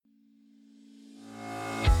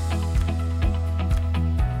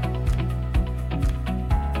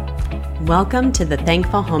Welcome to the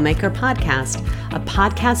Thankful Homemaker Podcast, a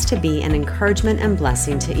podcast to be an encouragement and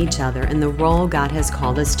blessing to each other in the role God has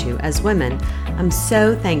called us to as women. I'm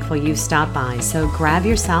so thankful you stopped by, so grab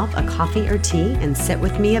yourself a coffee or tea and sit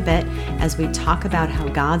with me a bit as we talk about how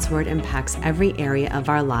God's Word impacts every area of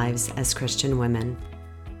our lives as Christian women.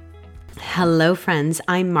 Hello friends,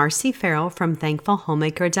 I'm Marcy Farrell from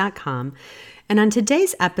ThankfulHomemaker.com, and on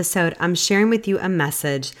today's episode, I'm sharing with you a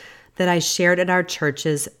message that I shared at our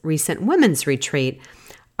church's recent women's retreat.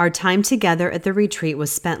 Our time together at the retreat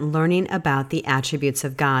was spent learning about the attributes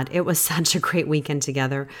of God. It was such a great weekend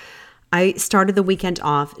together. I started the weekend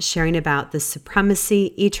off sharing about the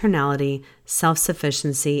supremacy, eternality,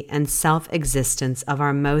 self-sufficiency, and self-existence of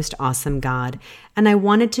our most awesome God. And I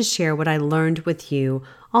wanted to share what I learned with you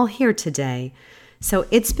all here today. So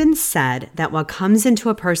it's been said that what comes into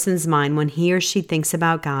a person's mind when he or she thinks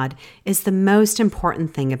about God is the most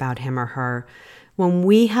important thing about him or her. When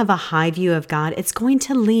we have a high view of God, it's going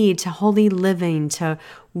to lead to holy living, to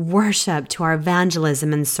worship, to our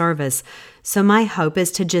evangelism and service. So my hope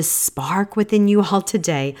is to just spark within you all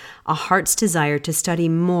today a heart's desire to study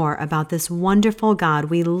more about this wonderful God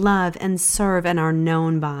we love and serve and are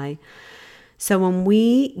known by. So when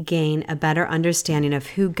we gain a better understanding of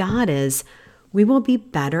who God is, we will be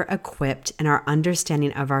better equipped in our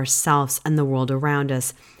understanding of ourselves and the world around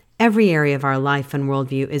us. Every area of our life and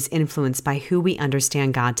worldview is influenced by who we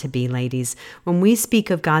understand God to be, ladies. When we speak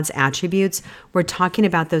of God's attributes, we're talking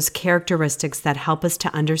about those characteristics that help us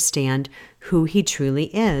to understand who He truly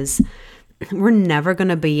is. We're never going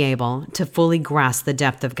to be able to fully grasp the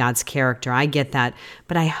depth of God's character. I get that,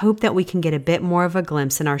 but I hope that we can get a bit more of a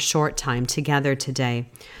glimpse in our short time together today.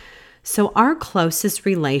 So our closest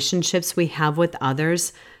relationships we have with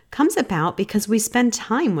others comes about because we spend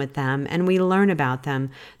time with them and we learn about them.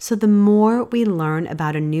 So the more we learn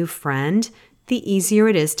about a new friend, the easier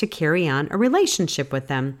it is to carry on a relationship with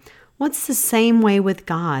them. What's the same way with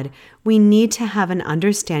God? We need to have an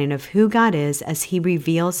understanding of who God is as He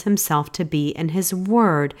reveals Himself to be in His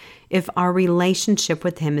Word if our relationship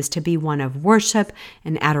with Him is to be one of worship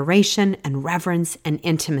and adoration and reverence and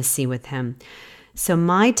intimacy with Him. So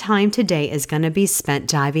my time today is going to be spent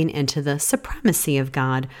diving into the supremacy of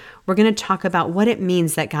God. We're going to talk about what it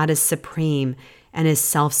means that God is supreme and is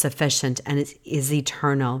self-sufficient and is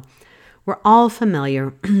eternal. We're all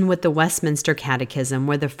familiar with the Westminster Catechism,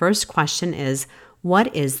 where the first question is,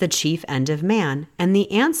 what is the chief end of man? And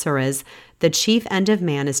the answer is, the chief end of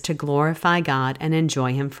man is to glorify God and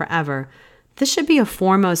enjoy Him forever. This should be a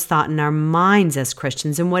foremost thought in our minds as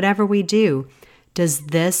Christians in whatever we do. Does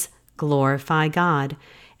this glorify God?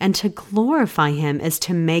 And to glorify Him is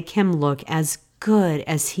to make Him look as good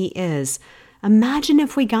as He is. Imagine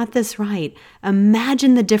if we got this right.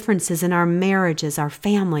 Imagine the differences in our marriages, our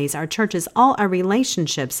families, our churches, all our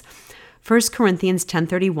relationships. 1 Corinthians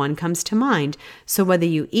 10:31 comes to mind. So whether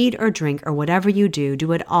you eat or drink or whatever you do,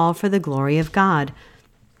 do it all for the glory of God.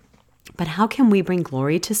 But how can we bring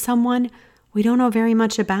glory to someone we don't know very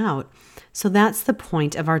much about? So that's the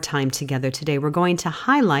point of our time together today. We're going to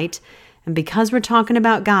highlight, and because we're talking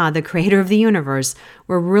about God, the creator of the universe,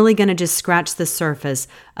 we're really going to just scratch the surface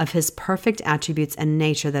of His perfect attributes and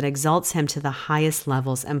nature that exalts Him to the highest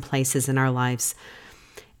levels and places in our lives.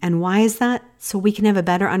 And why is that? So we can have a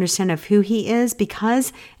better understanding of who He is,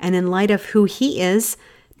 because, and in light of who He is,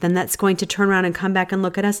 then that's going to turn around and come back and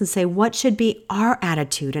look at us and say, what should be our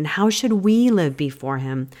attitude and how should we live before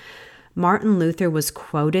Him? Martin Luther was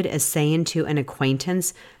quoted as saying to an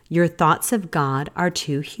acquaintance, "Your thoughts of God are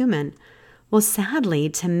too human." Well, sadly,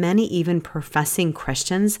 to many even professing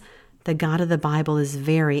Christians, the God of the Bible is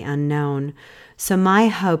very unknown. So my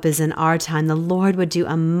hope is in our time, the Lord would do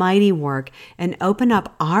a mighty work and open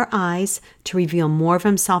up our eyes to reveal more of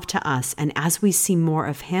Himself to us. And as we see more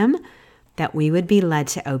of Him, that we would be led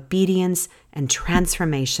to obedience and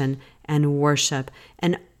transformation and worship.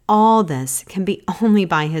 And all this can be only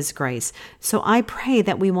by His grace. So I pray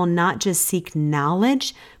that we will not just seek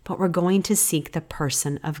knowledge, but we're going to seek the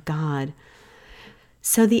person of God.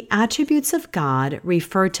 So the attributes of God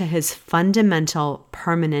refer to His fundamental,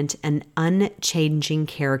 permanent, and unchanging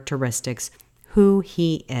characteristics, who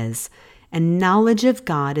He is. And knowledge of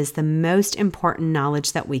God is the most important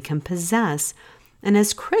knowledge that we can possess. And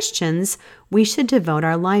as Christians, we should devote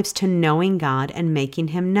our lives to knowing God and making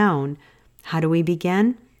Him known. How do we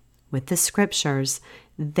begin? With the Scriptures.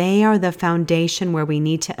 They are the foundation where we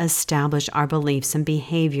need to establish our beliefs and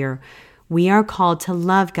behavior. We are called to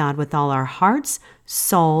love God with all our hearts,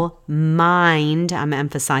 soul, mind, I'm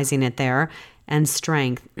emphasizing it there, and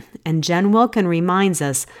strength. And Jen Wilkin reminds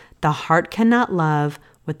us, the heart cannot love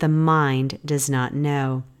what the mind does not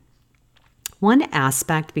know. One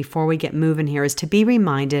aspect before we get moving here is to be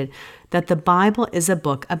reminded that the Bible is a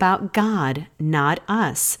book about God, not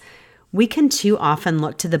us. We can too often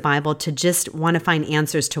look to the Bible to just want to find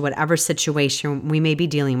answers to whatever situation we may be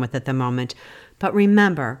dealing with at the moment. But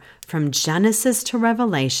remember, from Genesis to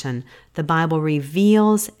Revelation, the Bible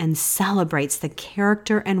reveals and celebrates the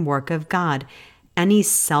character and work of God. Any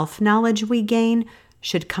self-knowledge we gain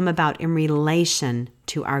should come about in relation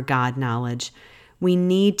to our God knowledge. We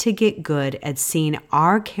need to get good at seeing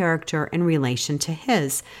our character in relation to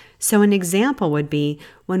His. So an example would be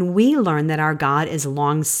when we learn that our God is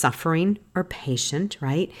long-suffering or patient,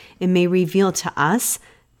 right? It may reveal to us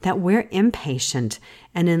that we're impatient.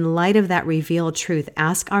 And in light of that revealed truth,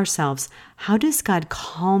 ask ourselves, how does God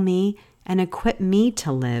call me and equip me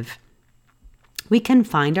to live? We can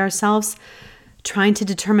find ourselves trying to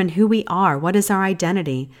determine who we are. What is our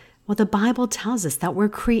identity? Well, the Bible tells us that we're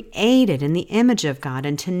created in the image of God,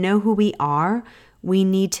 and to know who we are, we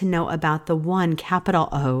need to know about the one, capital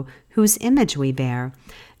O, whose image we bear.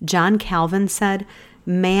 John Calvin said,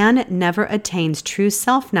 "Man never attains true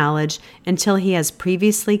self-knowledge until he has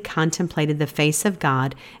previously contemplated the face of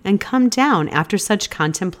God and come down after such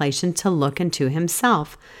contemplation to look into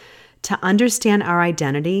himself." To understand our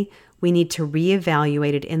identity, we need to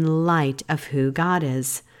reevaluate it in light of who God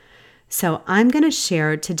is. So I'm going to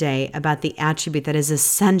share today about the attribute that is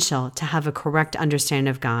essential to have a correct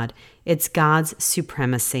understanding of God. It's God's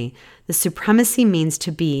supremacy. The supremacy means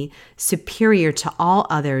to be superior to all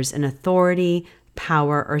others in authority,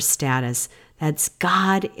 power, or status. That's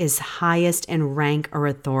God is highest in rank or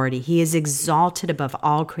authority. He is exalted above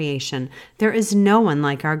all creation. There is no one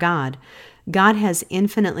like our God. God has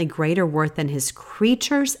infinitely greater worth than His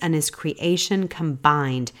creatures and His creation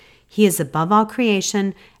combined. He is above all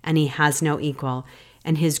creation, and He has no equal.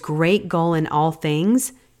 And His great goal in all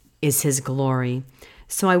things is His glory.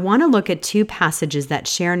 So I want to look at two passages that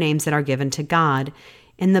share names that are given to God.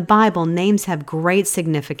 In the Bible, names have great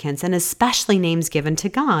significance, and especially names given to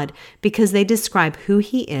God, because they describe who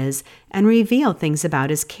He is and reveal things about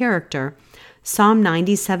His character. Psalm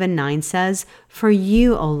 97:9 says, "For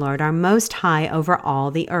you, O Lord, are most high over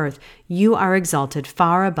all the earth. You are exalted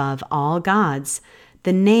far above all gods."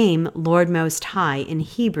 The name Lord Most High in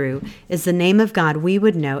Hebrew is the name of God we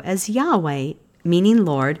would know as Yahweh, meaning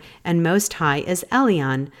Lord, and Most High is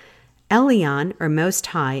Elyon. Elyon, or Most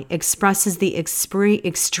High, expresses the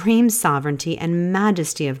extreme sovereignty and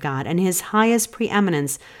majesty of God and His highest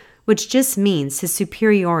preeminence, which just means His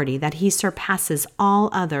superiority, that He surpasses all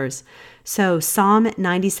others. So Psalm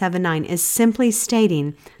 97:9 is simply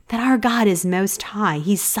stating that our God is Most High.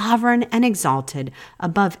 He's sovereign and exalted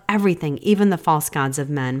above everything, even the false gods of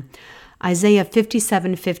men. Isaiah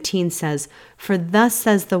 57:15 says, "For thus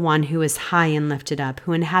says the one who is high and lifted up,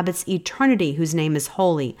 who inhabits eternity, whose name is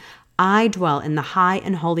holy. I dwell in the high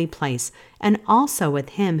and holy place, and also with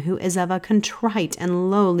Him who is of a contrite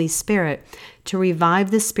and lowly spirit, to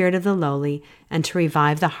revive the spirit of the lowly and to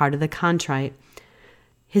revive the heart of the contrite."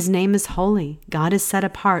 His name is holy. God is set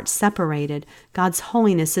apart, separated. God's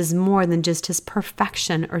holiness is more than just His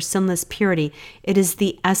perfection or sinless purity. It is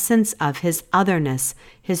the essence of His otherness,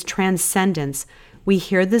 His transcendence. We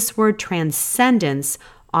hear this word transcendence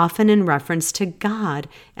often in reference to God,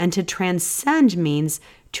 and to transcend means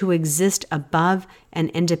to exist above and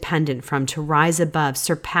independent from, to rise above,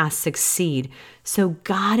 surpass, succeed. So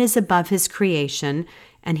God is above His creation,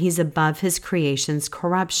 and He's above His creation's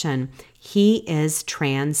corruption. He is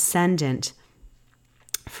transcendent.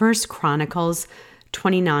 1 Chronicles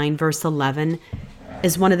 29, verse 11,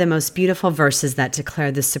 is one of the most beautiful verses that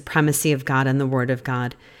declare the supremacy of God and the Word of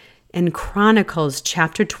God. In Chronicles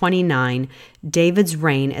chapter 29, David's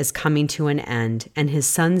reign is coming to an end, and his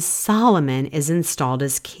son Solomon is installed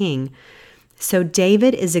as king. So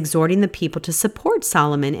David is exhorting the people to support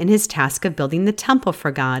Solomon in his task of building the temple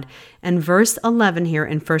for God. And verse 11 here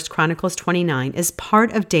in 1 Chronicles 29 is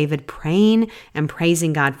part of David praying and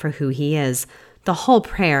praising God for who He is. The whole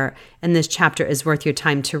prayer in this chapter is worth your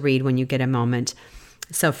time to read when you get a moment.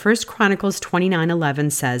 So 1 Chronicles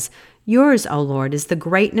 29:11 says, "Yours, O Lord, is the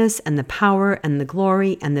greatness and the power and the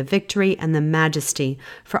glory and the victory and the majesty,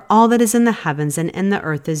 for all that is in the heavens and in the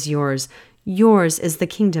earth is yours. Yours is the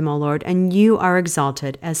kingdom, O Lord, and you are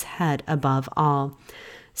exalted as head above all."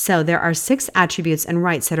 So there are 6 attributes and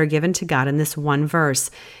rights that are given to God in this one verse.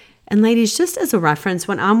 And ladies, just as a reference,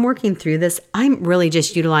 when I'm working through this, I'm really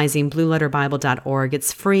just utilizing blueletterbible.org.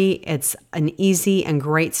 It's free. It's an easy and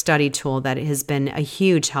great study tool that has been a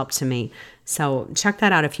huge help to me. So check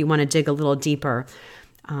that out if you want to dig a little deeper.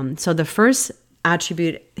 So the first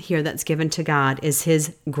attribute here that's given to God is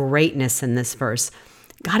His greatness in this verse.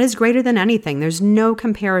 God is greater than anything. There's no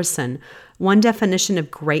comparison. One definition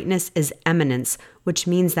of greatness is eminence, which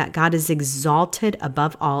means that God is exalted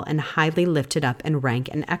above all and highly lifted up in rank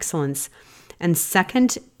and excellence. And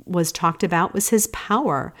second was talked about was his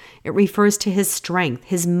power. It refers to his strength,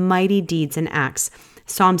 his mighty deeds and acts.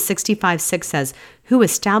 Psalm 65:6 says, "Who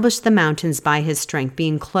established the mountains by his strength,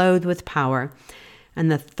 being clothed with power." And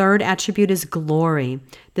the third attribute is glory.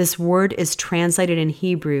 This word is translated in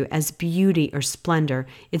Hebrew as beauty or splendor.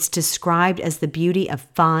 It's described as the beauty of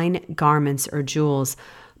fine garments or jewels.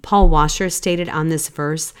 Paul Washer stated on this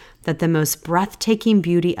verse that the most breathtaking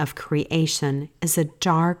beauty of creation is a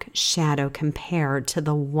dark shadow compared to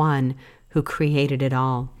the one who created it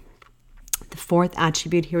all. The fourth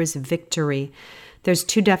attribute here is victory. There's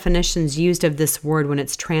two definitions used of this word when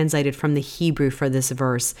it's translated from the Hebrew for this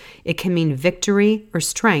verse. It can mean victory or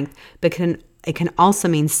strength, but it can also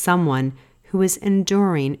mean someone who is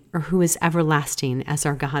enduring or who is everlasting, as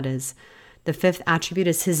our God is. The fifth attribute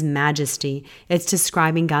is his majesty. It's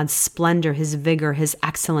describing God's splendor, his vigor, his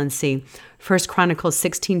excellency. 1 Chronicles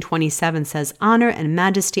 16:27 says, "Honor and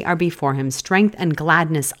majesty are before him. Strength and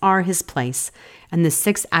gladness are his place." And the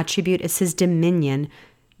sixth attribute is his dominion.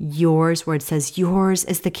 Yours, where it says, "Yours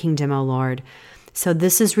is the kingdom, O Lord." So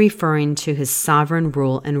this is referring to his sovereign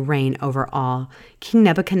rule and reign over all. King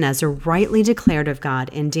Nebuchadnezzar rightly declared of God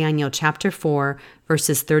in Daniel chapter 4,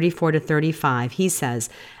 verses 34 to 35. He says,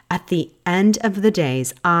 "At the end of the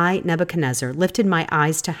days, I, Nebuchadnezzar, lifted my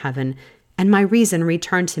eyes to heaven, and my reason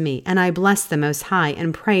returned to me, and I blessed the Most High,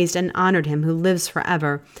 and praised and honored him who lives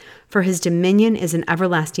forever. For his dominion is an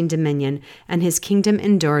everlasting dominion, and his kingdom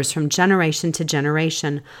endures from generation to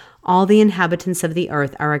generation. All the inhabitants of the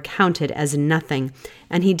earth are accounted as nothing,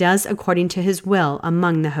 and he does according to his will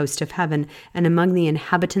among the host of heaven and among the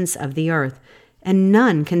inhabitants of the earth. And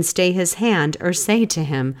none can stay his hand or say to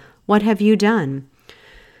him, 'What have you done?'"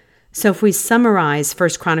 So if we summarize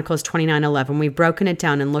 1 Chronicles 29:11, we've broken it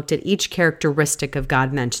down and looked at each characteristic of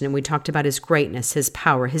God mentioned, and we talked about his greatness, his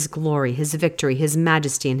power, his glory, his victory, his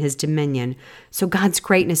majesty, and his dominion. So God's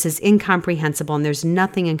greatness is incomprehensible, and there's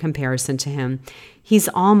nothing in comparison to him. He's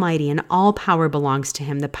almighty, and all power belongs to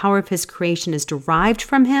him. The power of his creation is derived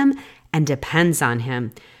from him and depends on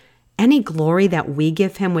him. Any glory that we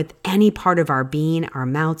give him with any part of our being, our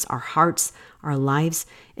mouths, our hearts, our lives,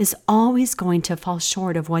 is always going to fall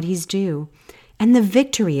short of what he's due. And the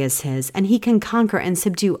victory is his, and he can conquer and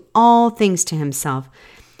subdue all things to himself.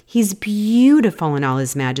 He's beautiful in all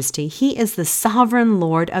his majesty. He is the sovereign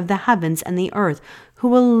Lord of the heavens and the earth,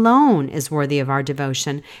 who alone is worthy of our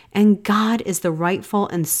devotion. And God is the rightful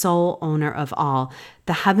and sole owner of all.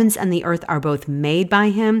 The heavens and the earth are both made by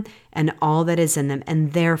him and all that is in them,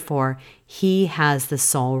 and therefore he has the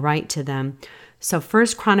sole right to them. So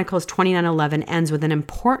 1 Chronicles 29:11 ends with an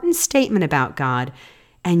important statement about God,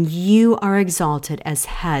 "And you are exalted as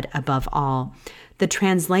head above all." The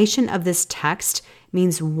translation of this text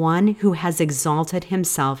means one who has exalted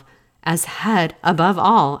himself as head above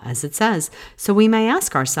all, as it says. So we may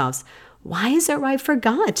ask ourselves, why is it right for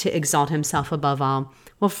God to exalt himself above all?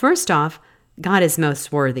 Well, first off, God is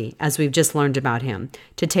most worthy, as we've just learned about him,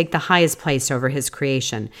 to take the highest place over his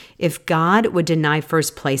creation. If God would deny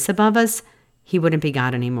first place above us, he wouldn't be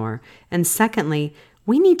God anymore. And secondly,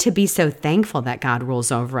 we need to be so thankful that God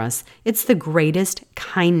rules over us. It's the greatest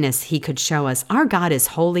kindness he could show us. Our God is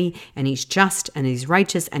holy, and he's just, and he's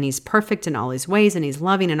righteous, and he's perfect in all his ways, and he's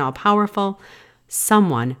loving and all-powerful.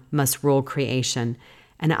 Someone must rule creation,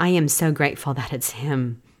 and I am so grateful that it's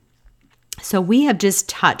him. So we have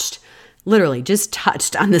literally just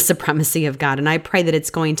touched on the supremacy of God, and I pray that it's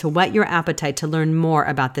going to whet your appetite to learn more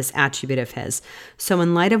about this attribute of his. So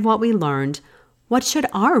in light of what we learned, what should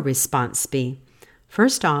our response be?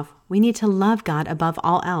 First off, we need to love God above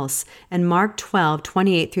all else. And Mark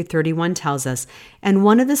 12:28 through 31 tells us, "And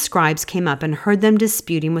one of the scribes came up and heard them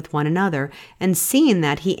disputing with one another, and seeing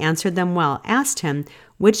that he answered them well, asked him,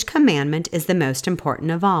 'Which commandment is the most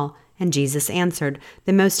important of all?' And Jesus answered,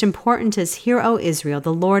 'The most important is, Hear, O Israel,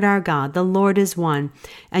 the Lord our God, the Lord is one.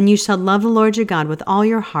 And you shall love the Lord your God with all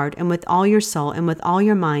your heart, and with all your soul, and with all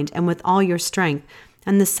your mind, and with all your strength.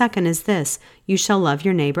 And the second is this, you shall love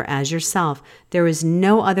your neighbor as yourself. There is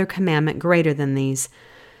no other commandment greater than these.'"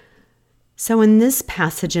 So in this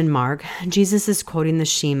passage in Mark, Jesus is quoting the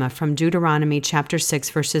Shema from Deuteronomy chapter 6,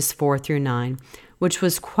 verses 4 through 9, which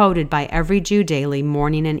was quoted by every Jew daily,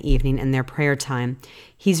 morning and evening in their prayer time.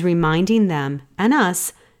 He's reminding them and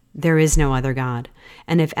us, there is no other God.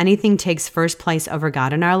 And if anything takes first place over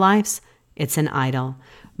God in our lives, it's an idol.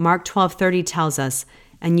 Mark 12:30 tells us,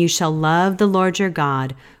 "And you shall love the Lord your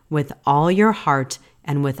God with all your heart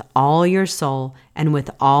and with all your soul and with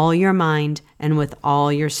all your mind and with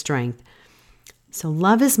all your strength. So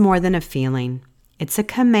love is more than a feeling. It's a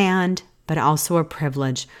command, but also a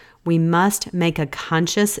privilege. We must make a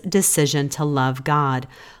conscious decision to love God.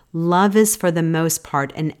 Love is for the most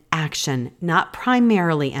part an action, not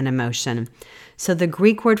primarily an emotion. So the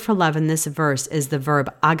Greek word for love in this verse is the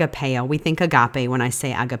verb agapeo. We think agape when I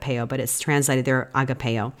say agapeo, but it's translated there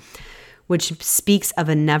agapeo, which speaks of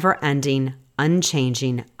a never-ending,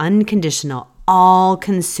 unchanging, unconditional,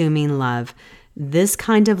 all-consuming love. This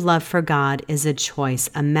kind of love for God is a choice,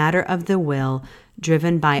 a matter of the will,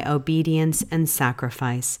 driven by obedience and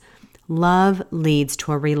sacrifice. Love leads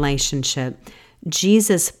to a relationship.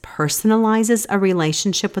 Jesus personalizes a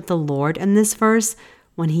relationship with the Lord in this verse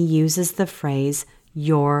when he uses the phrase,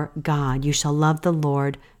 your God. You shall love the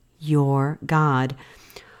Lord, your God.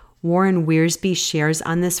 Warren Wiersbe shares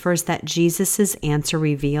on this verse that Jesus' answer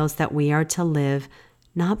reveals that we are to live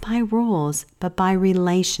not by rules, but by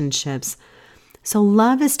relationships. So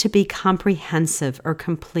love is to be comprehensive or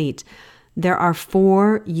complete. There are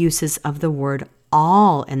 4 uses of the word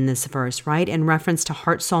all in this verse, right? In reference to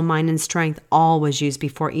heart, soul, mind, and strength, all was used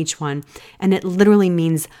before each one. And it literally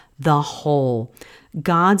means the whole.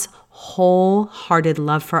 God's wholehearted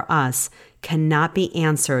love for us cannot be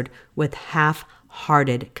answered with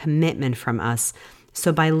half-hearted commitment from us.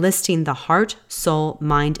 So by listing the heart, soul,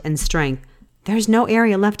 mind, and strength, there's no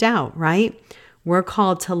area left out, right? We're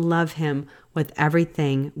called to love him with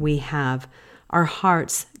everything we have. Our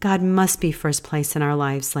hearts, God must be first place in our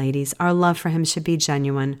lives, ladies. Our love for him should be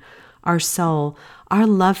genuine. Our soul, our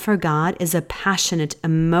love for God is a passionate,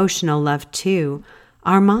 emotional love too.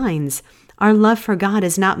 Our minds, our love for God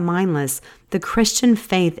is not mindless. The Christian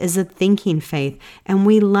faith is a thinking faith, and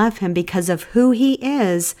we love him because of who he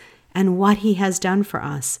is and what he has done for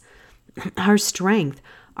us. Our strength,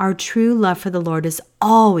 our true love for the Lord is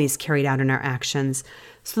always carried out in our actions.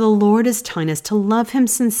 So the Lord is telling us to love him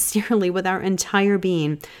sincerely with our entire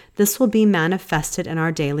being. This will be manifested in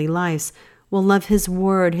our daily lives. We'll love his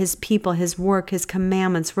word, his people, his work, his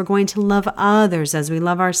commandments. We're going to love others as we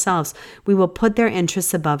love ourselves. We will put their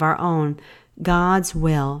interests above our own. God's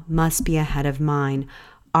will must be ahead of mine.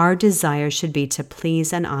 Our desire should be to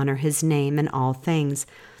please and honor his name in all things.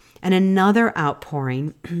 And another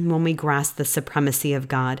outpouring, when we grasp the supremacy of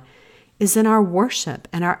God, is in our worship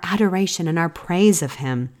and our adoration and our praise of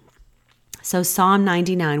him. So Psalm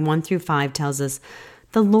 99, 1-5 tells us,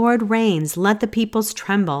 the Lord reigns, let the peoples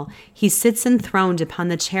tremble. He sits enthroned upon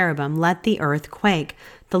the cherubim, let the earth quake.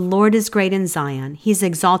 The Lord is great in Zion. He's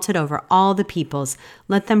exalted over all the peoples.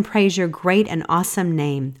 Let them praise your great and awesome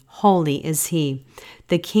name. Holy is he.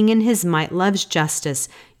 The king in his might loves justice.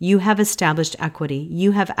 You have established equity.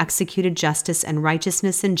 You have executed justice and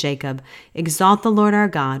righteousness in Jacob. Exalt the Lord our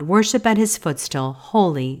God. Worship at his footstool.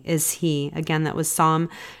 Holy is he. Again, that was Psalm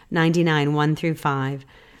 99, 1-5.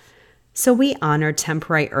 So we honor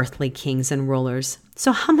temporary earthly kings and rulers.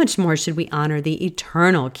 So how much more should we honor the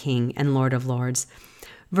eternal King and Lord of Lords?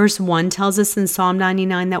 Verse 1 tells us in Psalm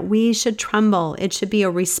 99 that we should tremble. It should be a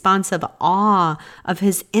response of awe of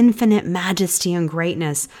his infinite majesty and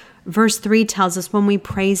greatness. Verse 3 tells us when we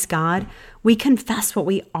praise God, we confess what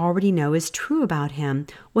we already know is true about him,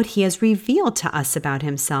 what he has revealed to us about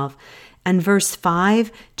himself. And verse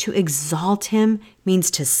 5, to exalt him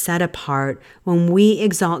means to set apart. When we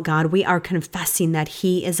exalt God, we are confessing that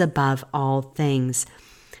he is above all things.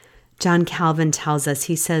 John Calvin tells us,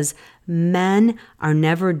 he says, men are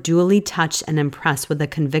never duly touched and impressed with the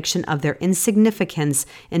conviction of their insignificance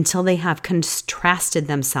until they have contrasted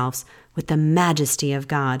themselves with the majesty of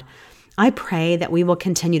God. I pray that we will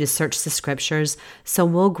continue to search the scriptures so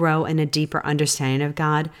we'll grow in a deeper understanding of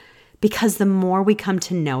God, because the more we come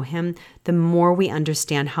to know him, the more we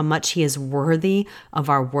understand how much he is worthy of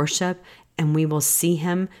our worship, and we will see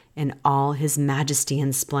him in all his majesty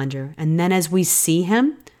and splendor. And then as we see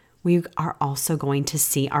him, we are also going to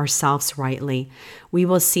see ourselves rightly. We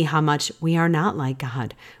will see how much we are not like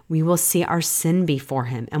God. We will see our sin before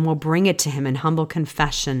him and we'll bring it to him in humble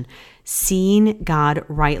confession. Seeing God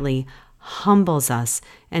rightly humbles us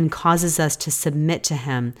and causes us to submit to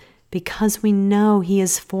him because we know he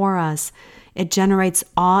is for us. It generates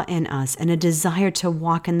awe in us and a desire to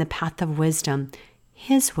walk in the path of wisdom,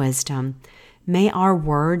 his wisdom. May our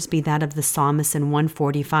words be that of the psalmist in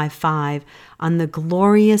 145:5, on the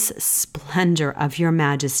glorious splendor of your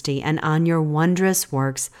majesty and on your wondrous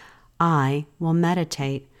works, I will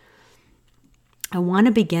meditate. I want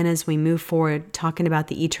to begin as we move forward talking about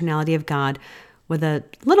the eternality of God with a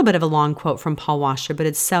little bit of a long quote from Paul Washer, but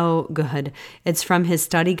it's so good. It's from his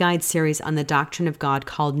study guide series on the doctrine of God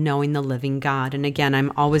called Knowing the Living God. And again,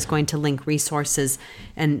 I'm always going to link resources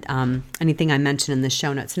and anything I mention in the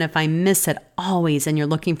show notes. And if I miss it always and you're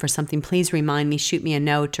looking for something, please remind me, shoot me a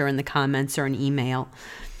note or in the comments or an email.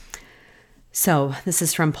 So this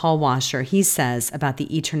is from Paul Washer. He says about the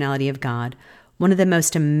eternality of God, one of the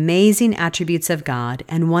most amazing attributes of God,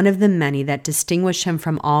 and one of the many that distinguish him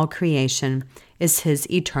from all creation, is his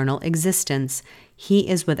eternal existence. He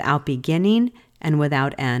is without beginning and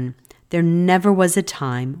without end. There never was a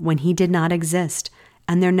time when he did not exist,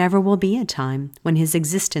 and there never will be a time when his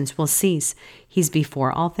existence will cease. He's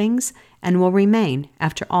before all things and will remain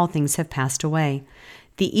after all things have passed away.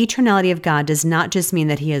 The eternality of God does not just mean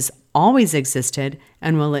that he has always existed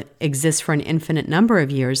and will exist for an infinite number of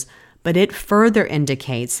years, but it further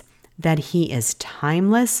indicates that he is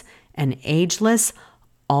timeless and ageless,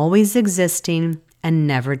 always existing and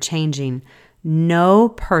never changing. No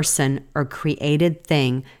person or created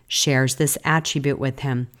thing shares this attribute with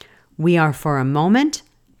him. We are for a moment,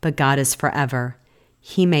 but God is forever.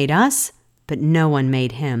 He made us, but no one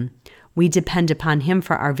made him. We depend upon him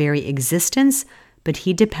for our very existence, but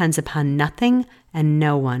he depends upon nothing and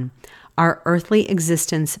no one. Our earthly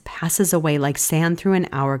existence passes away like sand through an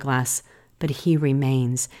hourglass, but he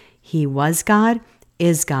remains. He was God,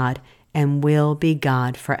 is God, and will be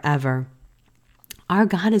God forever. Our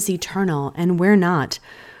God is eternal, and we're not.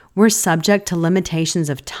 We're subject to limitations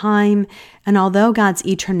of time, and although God's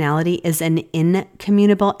eternality is an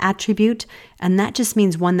incommunicable attribute, and that just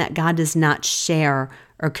means one that God does not share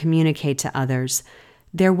or communicate to others,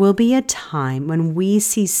 there will be a time when we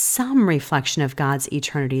see some reflection of God's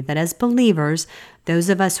eternity that as believers, those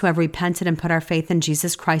of us who have repented and put our faith in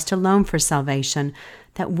Jesus Christ alone for salvation,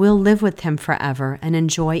 that we'll live with him forever and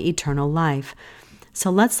enjoy eternal life. So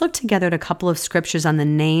let's look together at a couple of scriptures on the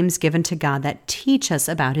names given to God that teach us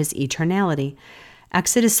about his eternality.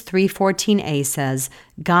 Exodus 3:14a says,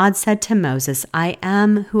 God said to Moses, I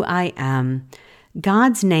am who I am.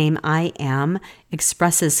 God's name, I am,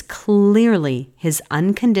 expresses clearly his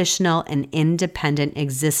unconditional and independent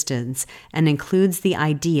existence and includes the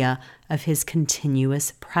idea of his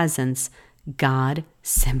continuous presence. God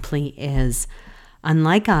simply is.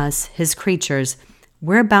 Unlike us, his creatures,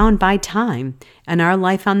 we're bound by time, and our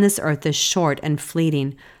life on this earth is short and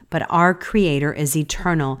fleeting, but our Creator is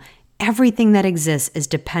eternal. Everything that exists is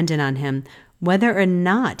dependent on him. Whether or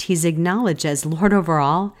not he's acknowledged as Lord over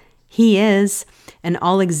all, he is, and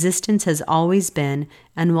all existence has always been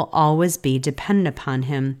and will always be dependent upon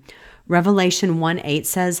him. Revelation 1:8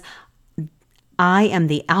 says, I am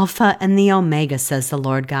the Alpha and the Omega, says the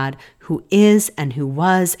Lord God, who is and who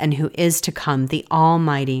was and who is to come, the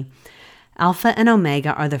Almighty. Alpha and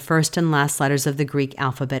Omega are the first and last letters of the Greek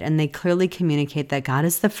alphabet, and they clearly communicate that God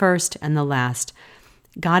is the first and the last.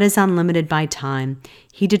 God is unlimited by time.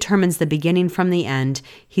 He determines the beginning from the end.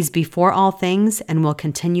 He's before all things and will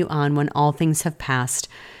continue on when all things have passed.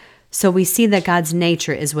 So we see that God's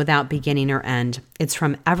nature is without beginning or end. It's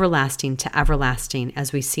from everlasting to everlasting,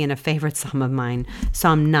 as we see in a favorite psalm of mine,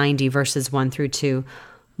 Psalm 90, verses 1 through 2.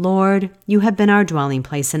 Lord, you have been our dwelling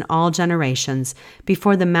place in all generations,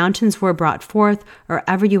 before the mountains were brought forth, or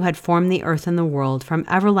ever you had formed the earth and the world. From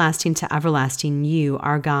everlasting to everlasting, you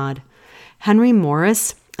are God. Henry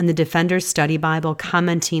Morris, in the Defender's Study Bible,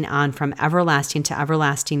 commenting on From Everlasting to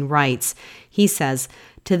Everlasting, writes, he says,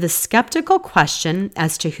 to the skeptical question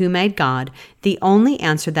as to who made God, the only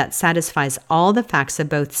answer that satisfies all the facts of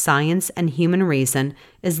both science and human reason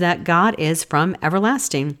is that God is from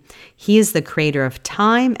everlasting. He is the creator of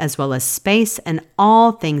time as well as space and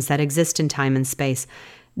all things that exist in time and space.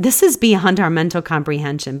 This is beyond our mental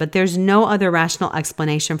comprehension, but there's no other rational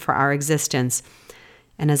explanation for our existence.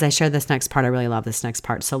 And as I share this next part, I really love this next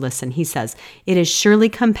part. So listen, he says, it is surely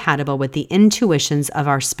compatible with the intuitions of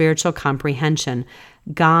our spiritual comprehension.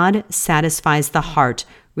 God satisfies the heart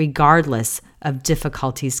regardless of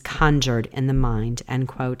difficulties conjured in the mind, end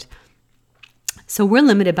quote. So we're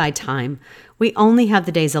limited by time. We only have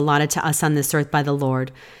the days allotted to us on this earth by the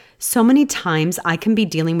Lord. So many times I can be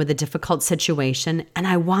dealing with a difficult situation and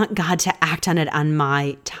I want God to act on it on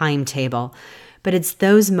my timetable. But it's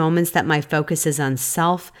those moments that my focus is on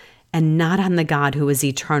self and not on the God who is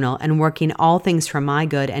eternal and working all things for my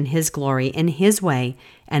good and his glory in his way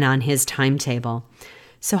and on his timetable.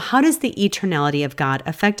 So how does the eternality of God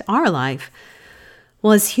affect our life?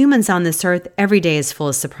 Well, as humans on this earth, every day is full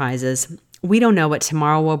of surprises. We don't know what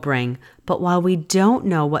tomorrow will bring, but while we don't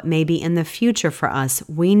know what may be in the future for us,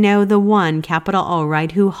 we know the one, capital O,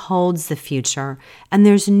 right, who holds the future. And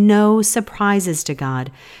there's no surprises to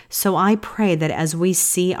God. So I pray that as we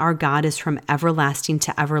see our God is from everlasting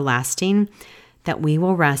to everlasting, that we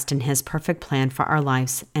will rest in His perfect plan for our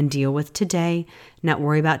lives and deal with today, not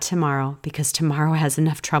worry about tomorrow, because tomorrow has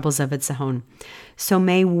enough troubles of its own. So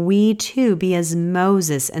may we too be as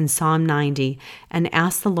Moses in Psalm 90 and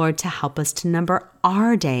ask the Lord to help us to number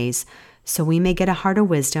our days so we may get a heart of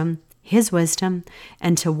wisdom, His wisdom,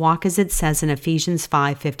 and to walk as it says in Ephesians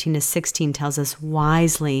 5:15-16 tells us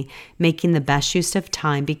wisely, making the best use of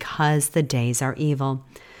time because the days are evil.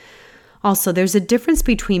 Also, there's a difference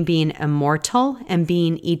between being immortal and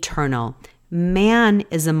being eternal. Man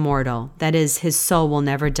is immortal, that is, his soul will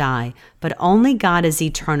never die, but only God is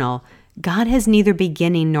eternal. God has neither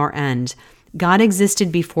beginning nor end. God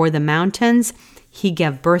existed before the mountains. He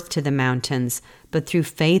gave birth to the mountains. But through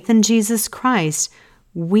faith in Jesus Christ,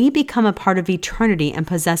 we become a part of eternity and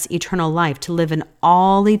possess eternal life to live in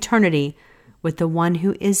all eternity with the one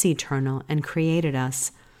who is eternal and created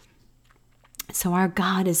us. So our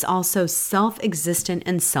God is also self-existent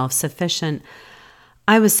and self-sufficient.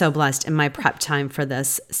 I was so blessed in my prep time for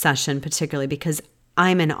this session, particularly because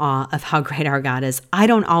I'm in awe of how great our God is. I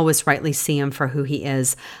don't always rightly see Him for who He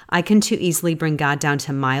is. I can too easily bring God down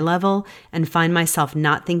to my level and find myself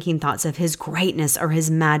not thinking thoughts of His greatness or His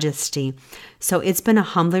majesty. So it's been a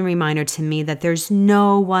humbling reminder to me that there's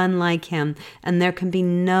no one like Him, and there can be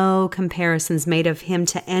no comparisons made of Him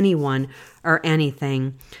to anyone or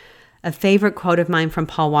anything. A favorite quote of mine from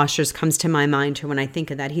Paul Washers comes to my mind when I think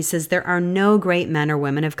of that. He says, "There are no great men or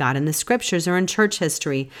women of God in the scriptures or in church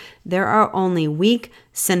history. There are only weak,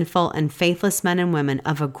 sinful, and faithless men and women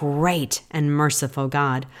of a great and merciful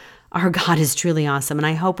God." Our God is truly awesome, and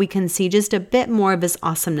I hope we can see just a bit more of His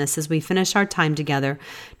awesomeness as we finish our time together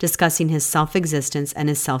discussing His self-existence and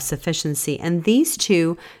His self-sufficiency. And these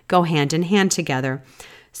two go hand in hand together.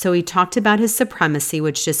 So he talked about His supremacy,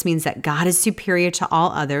 which just means that God is superior to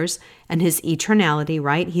all others, and His eternality,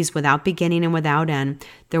 right? He's without beginning and without end.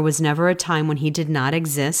 There was never a time when He did not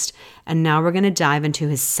exist. And now we're going to dive into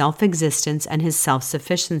His self-existence and His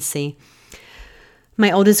self-sufficiency.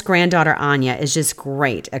 My oldest granddaughter, Anya, is just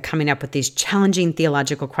great at coming up with these challenging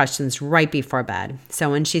theological questions right before bed. So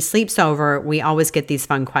when she sleeps over, we always get these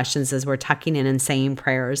fun questions as we're tucking in and saying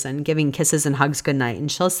prayers and giving kisses and hugs goodnight. And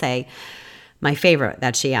she'll say, my favorite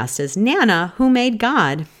that she asked is, "Nana, who made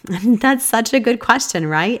God?" That's such a good question,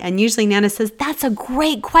 right? And usually Nana says, "That's a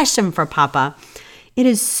great question for Papa." It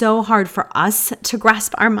is so hard for us to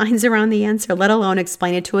grasp our minds around the answer, let alone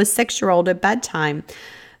explain it to a 6-year-old at bedtime.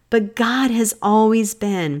 But God has always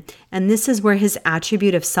been, and this is where His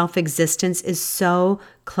attribute of self-existence is so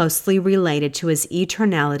closely related to His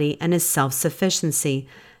eternality and His self-sufficiency.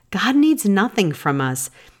 God needs nothing from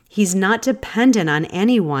us. He's not dependent on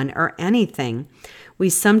anyone or anything. We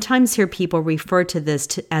sometimes hear people refer to this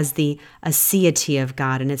as the aseity of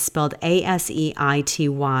God, and it's spelled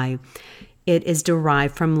A-S-E-I-T-Y. It is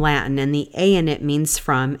derived from Latin, and the A in it means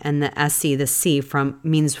from, and the S-E, the C,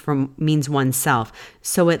 means oneself.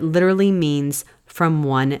 So it literally means from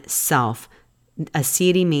oneself.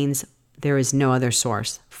 Aseity means there is no other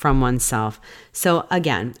source, from oneself. So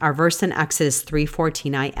again, our verse in Exodus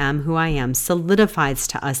 3:14, "I am who I am," solidifies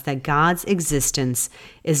to us that God's existence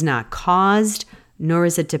is not caused, nor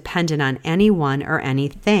is it dependent on anyone or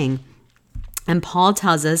anything. And Paul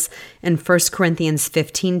tells us in 1 Corinthians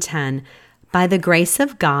 15:10, "By the grace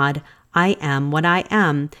of God, I am what I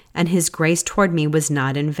am, and His grace toward me was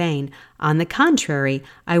not in vain. On the contrary,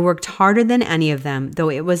 I worked harder than any of them, though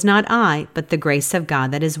it was not I, but the grace of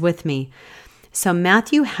God that is with me." So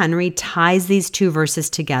Matthew Henry ties these two verses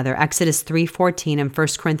together, Exodus 3:14 and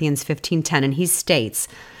 1 Corinthians 15:10, and he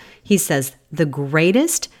says, "The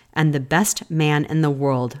greatest and the best man in the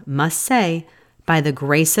world must say, 'By the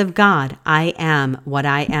grace of God, I am what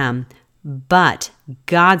I am.' But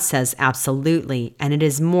God says absolutely, and it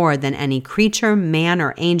is more than any creature, man,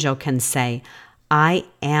 or angel can say, 'I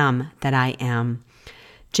am that I am.'"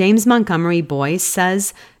 James Montgomery Boyce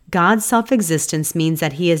says, God's self-existence means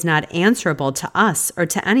that He is not answerable to us or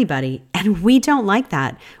to anybody, and we don't like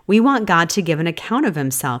that. We want God to give an account of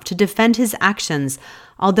Himself, to defend His actions.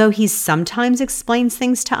 Although He sometimes explains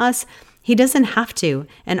things to us, He doesn't have to,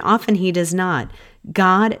 and often He does not.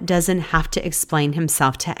 God doesn't have to explain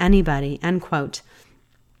Himself to anybody, end quote.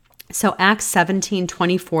 So Acts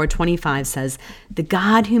 17:24-25 says, "The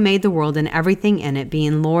God who made the world and everything in it,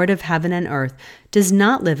 being Lord of heaven and earth, does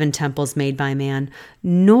not live in temples made by man,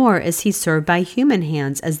 nor is he served by human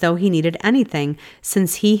hands as though he needed anything,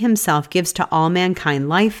 since he himself gives to all mankind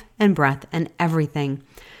life and breath and everything."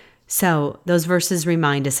 So those verses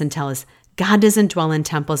remind us and tell us God doesn't dwell in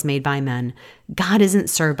temples made by men. God isn't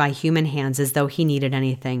served by human hands as though he needed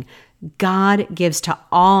anything. God gives to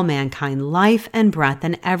all mankind life and breath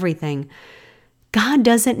and everything. God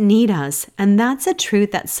doesn't need us, and that's a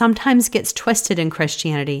truth that sometimes gets twisted in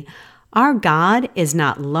Christianity. Our God is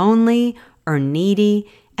not lonely or needy,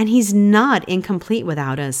 and he's not incomplete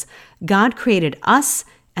without us. God created us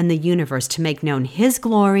and the universe to make known his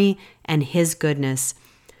glory and his goodness.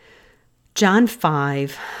 John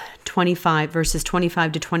 5:25, verses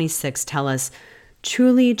 25-26 tell us,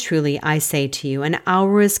 "Truly, truly, I say to you, an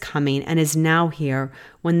hour is coming and is now here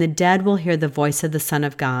when the dead will hear the voice of the Son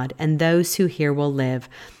of God, and those who hear will live.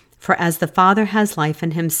 For as the Father has life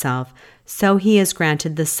in himself, so he has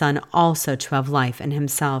granted the Son also to have life in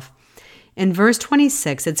himself." In verse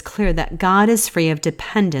 26, it's clear that God is free of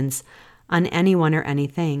dependence on anyone or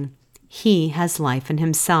anything. He has life in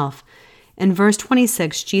himself. In verse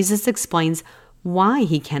 26, Jesus explains why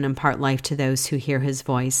he can impart life to those who hear his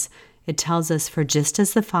voice. It tells us, "For just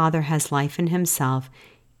as the Father has life in himself,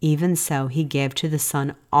 even so he gave to the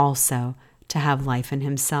Son also to have life in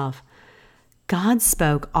himself." God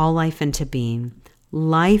spoke all life into being.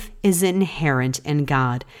 Life is inherent in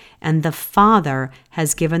God, and the Father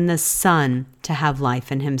has given the Son to have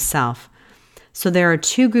life in himself. So there are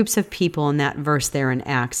two groups of people in that verse there in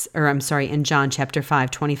in John chapter 5,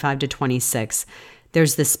 25-26.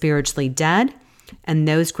 There's the spiritually dead and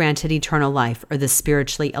those granted eternal life, or the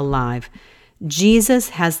spiritually alive. Jesus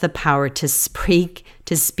has the power to speak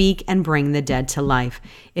and bring the dead to life.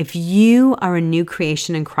 If you are a new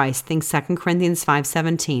creation in Christ, think 2 Corinthians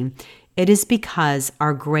 5:17, it is because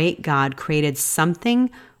our great God created something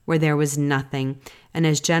where there was nothing. And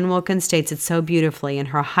as Jen Wilkin states it so beautifully in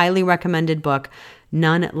her highly recommended book,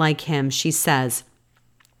 None Like Him, she says,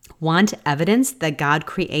 "Want evidence that God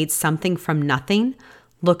creates something from nothing?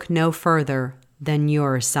 Look no further than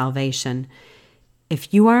your salvation."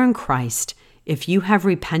 If you are in Christ, if you have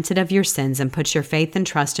repented of your sins and put your faith and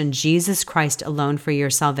trust in Jesus Christ alone for your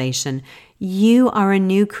salvation, you are a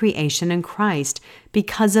new creation in Christ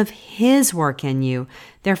because of his work in you.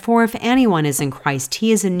 Therefore, if anyone is in Christ,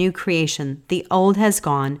 he is a new creation. The old has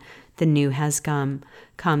gone, the new has come.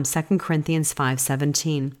 2 Corinthians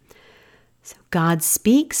 5:17. So God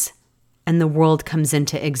speaks and the world comes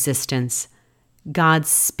into existence. God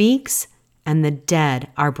speaks and the dead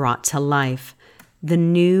are brought to life. The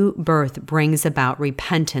new birth brings about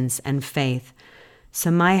repentance and faith. So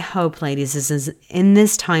my hope, ladies, is in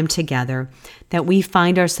this time together that we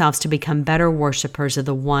find ourselves to become better worshipers of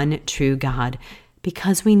the one true God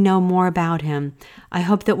because we know more about him. I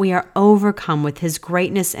hope that we are overcome with his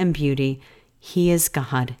greatness and beauty. He is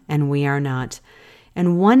God and we are not.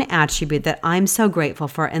 And one attribute that I'm so grateful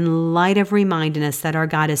for in light of reminding us that our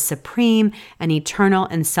God is supreme and eternal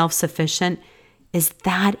and self-sufficient is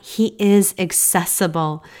that he is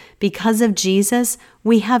accessible. Because of Jesus,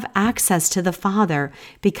 we have access to the Father.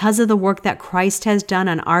 Because of the work that Christ has done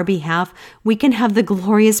on our behalf, we can have the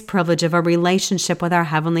glorious privilege of a relationship with our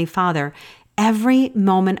Heavenly Father. Every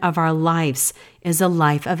moment of our lives is a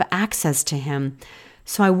life of access to him.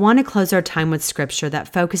 So I want to close our time with scripture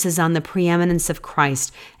that focuses on the preeminence of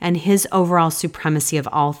Christ and his overall supremacy of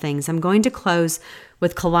all things. I'm going to close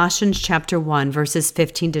with Colossians chapter 1, verses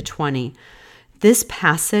 15-20. This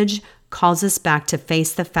passage calls us back to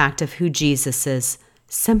face the fact of who Jesus is.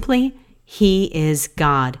 Simply, he is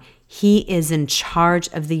God. He is in charge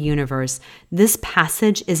of the universe. This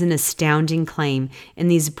passage is an astounding claim. In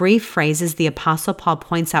these brief phrases, the Apostle Paul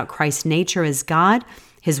points out Christ's nature as God,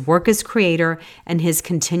 his work as creator, and his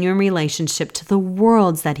continuing relationship to the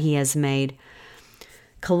worlds that he has made.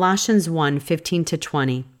 Colossians 1,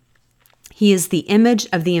 15-20. He is the image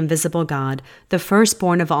of the invisible God, the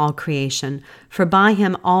firstborn of all creation. For by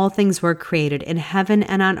him all things were created in heaven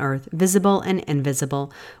and on earth, visible and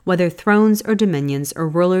invisible, whether thrones or dominions or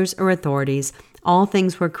rulers or authorities. All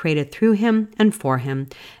things were created through him and for him.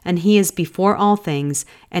 And he is before all things,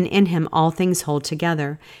 and in him all things hold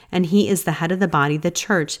together. And he is the head of the body, the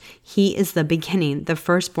church. He is the beginning, the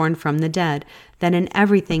firstborn from the dead, that in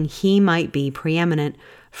everything he might be preeminent.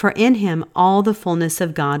 For in him all the fullness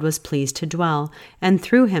of God was pleased to dwell, and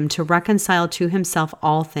through him to reconcile to himself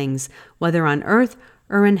all things, whether on earth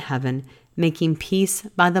or in heaven, making peace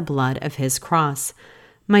by the blood of his cross.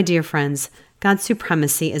 My dear friends, God's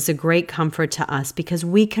supremacy is a great comfort to us because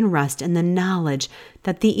we can rest in the knowledge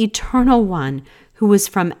that the Eternal One, who is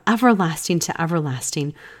from everlasting to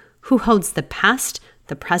everlasting, who holds the past,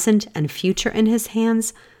 the present, and future in his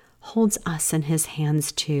hands, holds us in his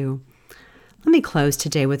hands too. Let me close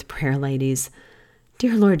today with prayer, ladies.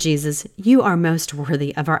 Dear Lord Jesus, you are most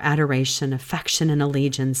worthy of our adoration, affection, and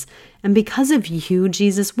allegiance. And because of you,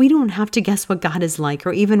 Jesus, we don't have to guess what God is like,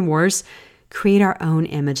 or even worse, create our own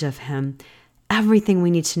image of him. Everything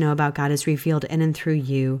we need to know about God is revealed in and through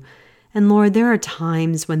you. And Lord, there are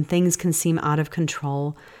times when things can seem out of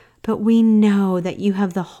control, but we know that you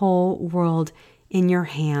have the whole world in your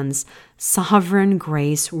hands. Sovereign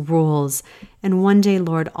grace rules. And one day,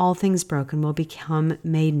 Lord, all things broken will become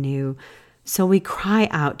made new. So we cry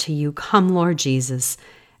out to you, come, Lord Jesus.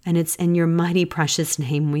 And it's in your mighty, precious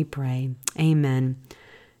name we pray. Amen.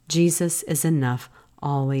 Jesus is enough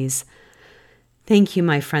always. Thank you,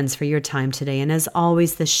 my friends, for your time today. And as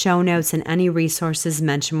always, the show notes and any resources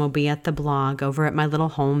mentioned will be at the blog over at my little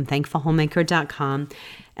home, thankfulhomemaker.com.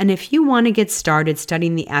 And if you want to get started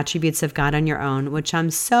studying the attributes of God on your own, which I'm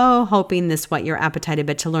so hoping this whet your appetite a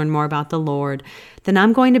bit to learn more about the Lord, then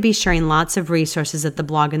I'm going to be sharing lots of resources at the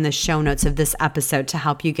blog in the show notes of this episode to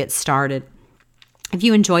help you get started. If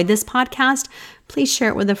you enjoyed this podcast, please share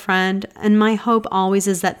it with a friend. And my hope always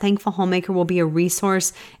is that Thankful Homemaker will be a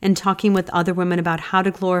resource in talking with other women about how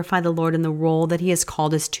to glorify the Lord in the role that he has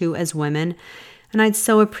called us to as women. And I'd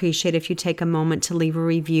so appreciate if you take a moment to leave a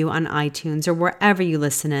review on iTunes or wherever you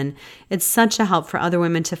listen in. It's such a help for other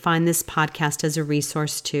women to find this podcast as a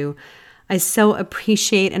resource too. I so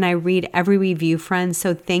appreciate and I read every review, friends.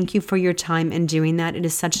 So thank you for your time in doing that. It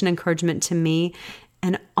is such an encouragement to me.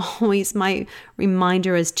 And always my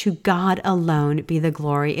reminder is to God alone be the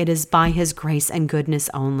glory. It is by his grace and goodness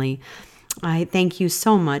only. I thank you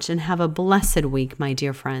so much and have a blessed week, my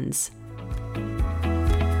dear friends.